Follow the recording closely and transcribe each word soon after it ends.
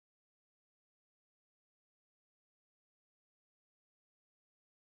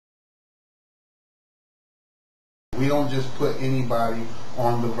don't just put anybody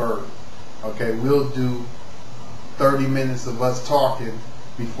on the verb. Okay, we'll do 30 minutes of us talking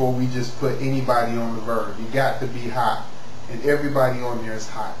before we just put anybody on the verb. You got to be hot, and everybody on there is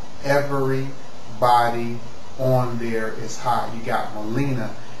hot. Everybody on there is hot. You got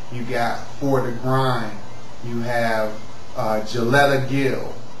Melina, you got For the Grind, you have Gilletta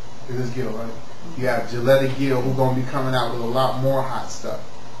Gill. It is Gill, right? You have Gilletta Gill, who's going to be coming out with a lot more hot stuff.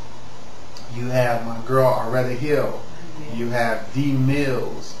 You have my girl Aretta Hill. You have D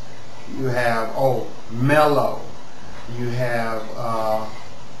Mills. You have Mello. You have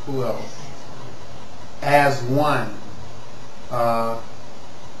who else? As One.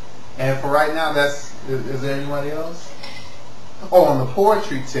 And for right now, is there anybody else? Oh, on the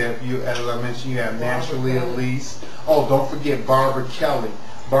poetry tip, as I mentioned, you have Naturally Elise. Oh, don't forget Barbara Kelly.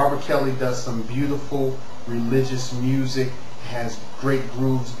 Barbara Kelly does some beautiful religious music, has great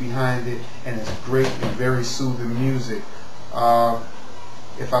grooves behind it, and it's great and very soothing music.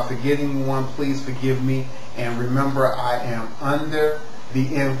 If I forget anyone, please forgive me. And remember, I am under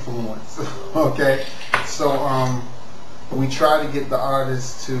the influence. Okay? So we try to get the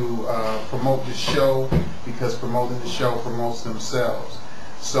artists to promote the show, because promoting the show promotes themselves.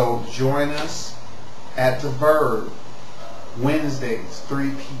 So join us at the Verb Wednesdays,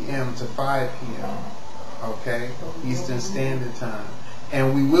 3 p.m. to 5 p.m. Okay? Eastern Standard Time.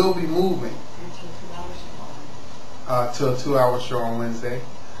 And we will be moving to a 2-hour show on Wednesday,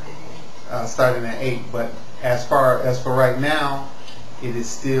 starting at 8. But as for right now, it is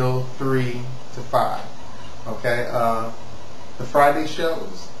still 3 to 5. Okay? The Friday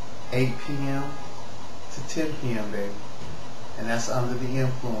shows, 8 p.m. to 10 p.m., baby. And that's under the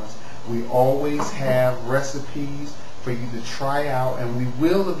influence. We always have recipes for you to try out, and we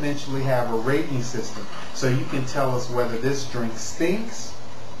will eventually have a rating system, so you can tell us whether this drink stinks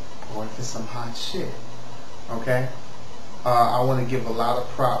or if it's some hot shit. Okay? I want to give a lot of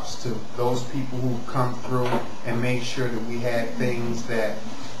props to those people who come through and make sure that we had things that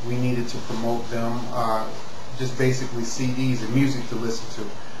we needed to promote them. Just basically CDs and music to listen to.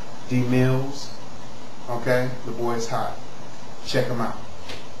 D Mills, okay? The boy is hot. Check him out.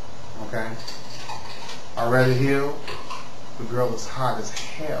 Okay? Aretta Hill, the girl is hot as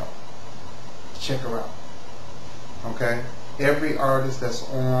hell. Check her out. Okay? Every artist that's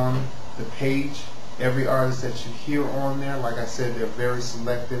on the page, every artist that you hear on there, like I said, they're very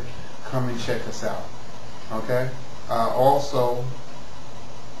selective. Come and check us out. Okay? Also,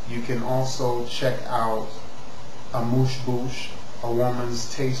 you can also check out Amouche Bouche, A Woman's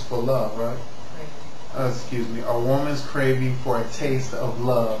Taste for Love, right? Excuse me, A Woman's Craving for a Taste of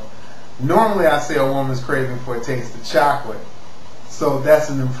Love. Normally I say a woman's craving for a taste of chocolate, so that's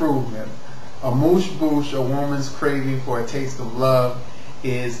an improvement. Amouche Bouche, A Woman's Craving for a Taste of Love,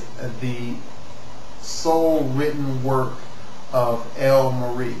 is the sole written work of Elle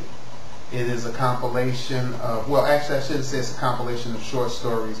Marie. It is a compilation of, well, actually I shouldn't say it's a compilation of short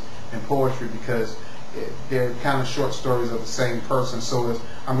stories and poetry, because they're kind of short stories of the same person. So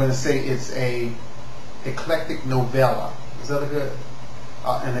I'm going to say it's a eclectic novella. Is that a good?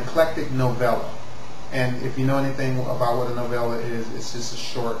 An eclectic novella. And if you know anything about what a novella is, it's just a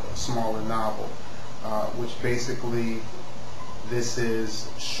short, smaller novel, which basically this is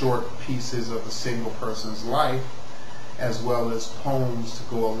short pieces of a single person's life, as well as poems to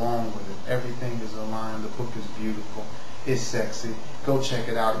go along with it. Everything is aligned. The book is beautiful. It's sexy. Go check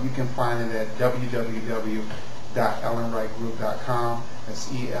it out. You can find it at www.ellenwrightgroup.com.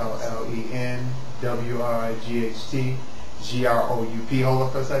 That's ELLENWRIGHTGROUP. Hold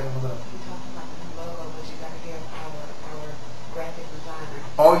up for a second. Hold up. You talked about the logo, but you got to give our graphic designer.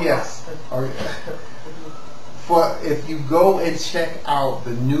 Oh yes. If you go and check out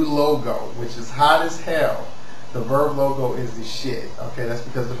the new logo, which is hot as hell, the Verb logo is the shit. Okay, that's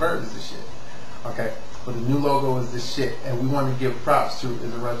because the Verb is the shit. Okay, but the new logo is the shit, and we want to give props to,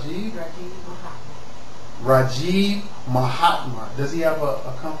 is it Rajiv? Rajiv Mahatma. Does he have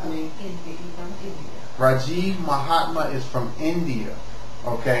a company? He's from India. Rajiv Mahatma is from India.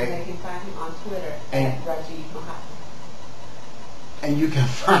 Okay. And they can find him on Twitter and at Rajiv Mahatma. And you can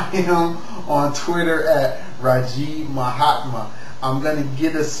find him on Twitter at Rajiv Mahatma. I'm going to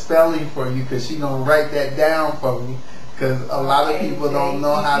get a spelling for you, because she's going to write that down for me, because a lot of people don't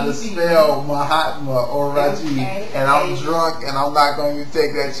know how to spell Mahatma or Rajiv, and I'm drunk and I'm not going to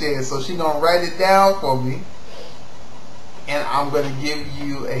take that chance. So she's going to write it down for me, and I'm going to give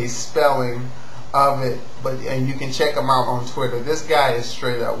you a spelling of it. And you can check him out on Twitter. This guy is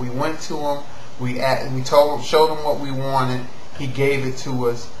straight up. We went to him, we told him, showed him what we wanted. He gave it to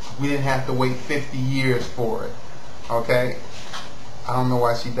us. We didn't have to wait 50 years for it. Okay? I don't know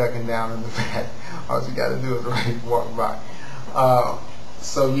why she ducking down in the back. All she got to do is right walk by.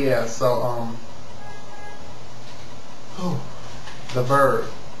 So yeah, so the verb.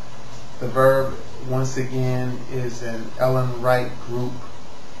 The verb once again is an Ellen Wright Group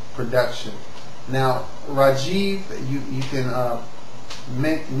production. Now Rajiv, you can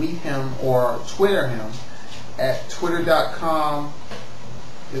meet him or Twitter him at twitter.com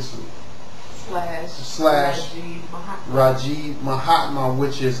slash Rajiv Mahatma,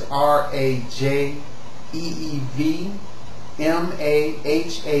 which is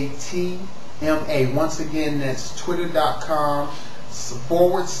RAJEVMAHATMA. Once again, that's twitter.com /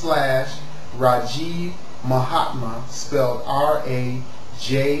 Rajiv Mahatma, spelled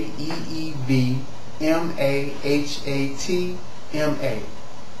RAJEVMAHATMA.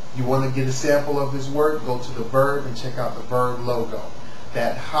 You want to get a sample of his work, go to the Verb and check out the Verb logo.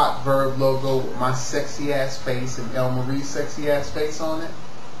 That hot Verb logo with my sexy ass face and El Marie's sexy ass face on it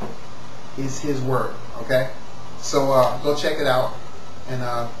is his work, okay? So go check it out and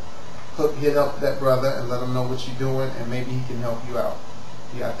hit up that brother and let him know what you're doing, and maybe he can help you out.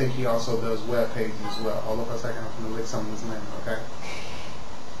 Yeah, I think he also does web pages as well. Hold up a second, I'm going to lick some of his lemon, okay?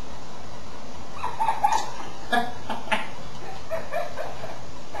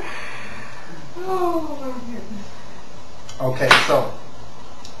 Oh my goodness. Okay, so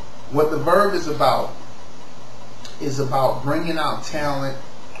what the Verb is about bringing out talent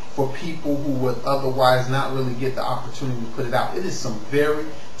for people who would otherwise not really get the opportunity to put it out. It is some very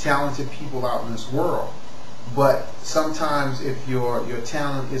talented people out in this world, but sometimes if your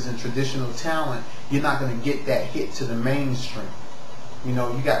talent isn't traditional talent, you're not going to get that hit to the mainstream. You know,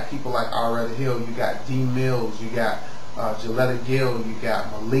 you got people like Aretta Hill, you got D Mills, you got Gilletta Gill, you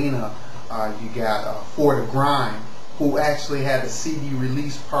got Melina, you got For the Grind, who actually had a CD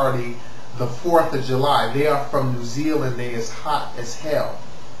release party the 4th of July. They are from New Zealand. They as hot as hell.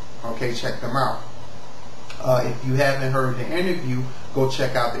 Okay, check them out. If you haven't heard the interview, go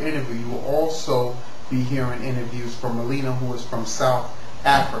check out the interview. You will also be hearing interviews from Melina, who is from South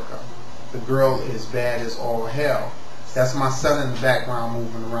Africa. The girl is bad as all hell. That's my son in the background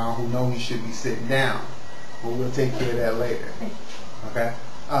moving around who knows he should be sitting down. But we'll take care of that later. Okay?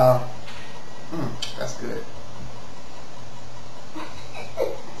 That's good.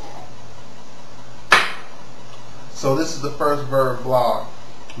 So this is the first Verb blog.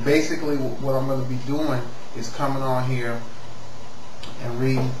 Basically what I'm going to be doing is coming on here and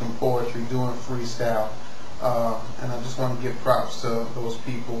reading some poetry, doing freestyle, and I just want to give props to those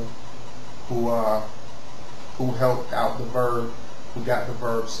people who helped out the Verb, who got the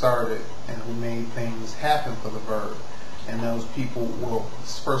Verb started, and who made things happen for the Verb. And those people, well,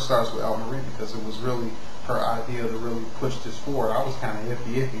 this first starts with El Marie because it was really her idea to really push this forward. I was kind of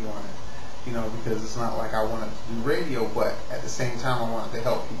iffy on it, you know, because it's not like I wanted to do radio, but at the same time I wanted to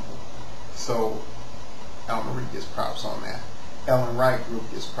help people. So El Marie gets props on that. Ellen Wright Group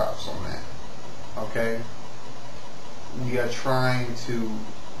gets props on that. Okay? We are trying to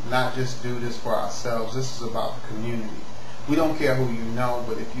not just do this for ourselves. This is about the community. We don't care who you know,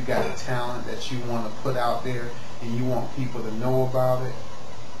 but if you got a talent that you want to put out there and you want people to know about it,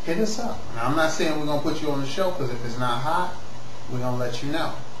 hit us up. Now, I'm not saying we're going to put you on the show, because if it's not hot, we're going to let you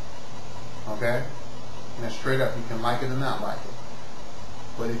know. Okay? And that's straight up. You can like it or not like it.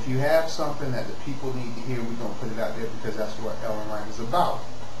 But if you have something that the people need to hear, we're going to put it out there, because that's what Ellen Wright is about.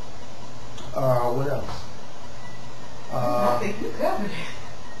 What else? I think you covered it.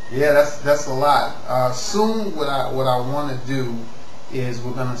 Yeah, that's a lot. Soon, what I want to do is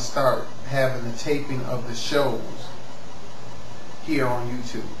we're going to start having the taping of the shows here on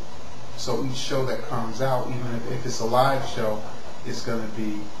YouTube. So each show that comes out, even if it's a live show, it's going to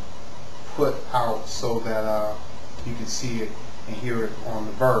be put out so that you can see it and hear it on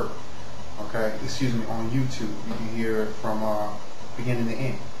the Verb. Okay, excuse me, on YouTube. You can hear it from beginning to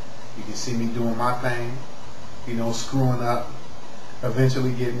end. You can see me doing my thing, you know, screwing up,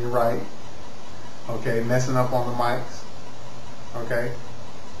 eventually getting it right, okay, messing up on the mics, okay,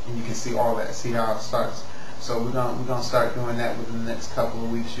 and you can see all that, see how it starts. So we're gonna start doing that within the next couple of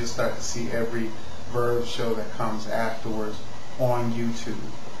weeks. You'll start to see every Verb show that comes afterwards on YouTube.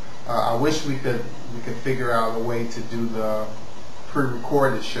 I wish we could figure out a way to do the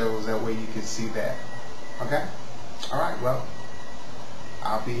pre-recorded shows, that way you could see that. Okay? All right, well,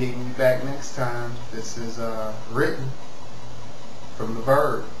 I'll be hitting you back next time. This is written from the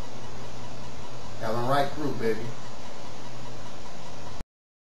Verb. Ellen Wright Group, baby.